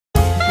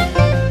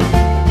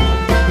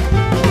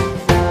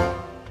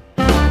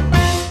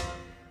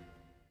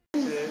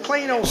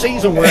playing all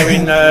season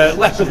wearing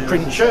leopard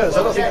print shirts.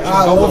 I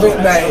love it,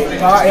 mate.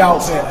 Party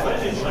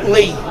outfit.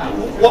 Leigh,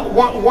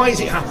 why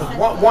has it happened?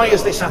 Why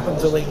has this happened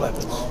to Leigh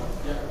Leopards?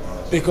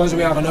 Because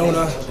we have an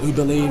owner who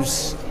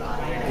believes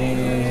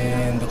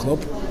in the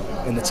club,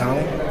 in the town,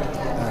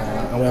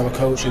 and we have a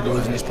coach who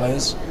believes in his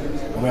players,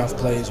 and we have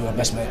players who are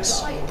best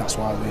mates. That's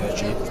why we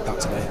achieved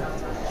that today.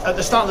 At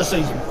the start of the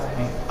season,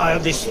 I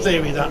had this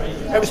theory that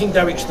everything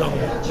Derek's done,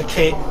 the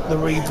kit, the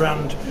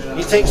rebrand,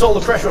 it takes all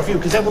the pressure off you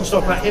because everyone's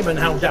talking about him and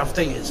how daft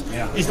he is.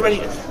 Yeah. Is there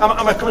any?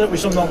 Am I coming up with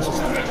some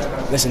nonsense?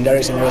 Listen,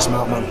 Derek's a very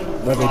smart man.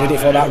 Whether he did it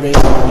for that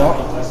reason or not,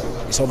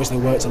 it's obviously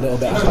worked a little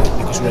bit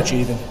because we're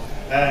achieving.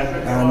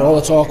 And all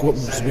the talk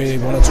was we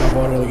wanted to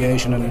avoid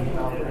relegation, and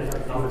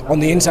on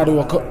the inside we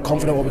were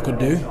confident what we could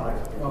do.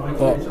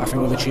 But I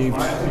think we've achieved.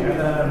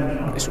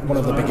 It's one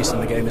of the biggest in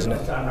the game, isn't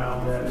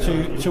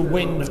it? To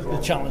win the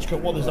Challenge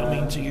Cup, what does that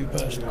mean to you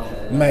personally?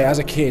 Mate, as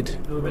a kid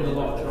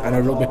and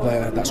a rugby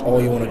player, that's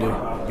all you want to do.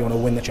 You want to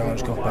win the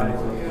Challenge Cup.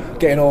 And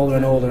getting older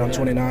and older, I'm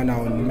 29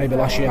 now, and maybe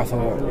last year I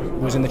thought I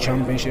was in the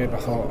Championship. I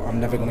thought I'm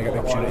never going to get the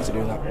opportunity to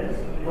do that.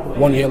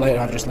 1 year later,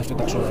 I've just lifted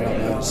that trophy out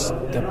there. It's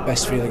the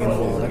best feeling in the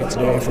world. I get to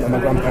do it in front of my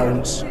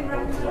grandparents.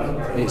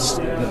 It's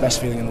the best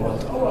feeling in the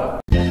world.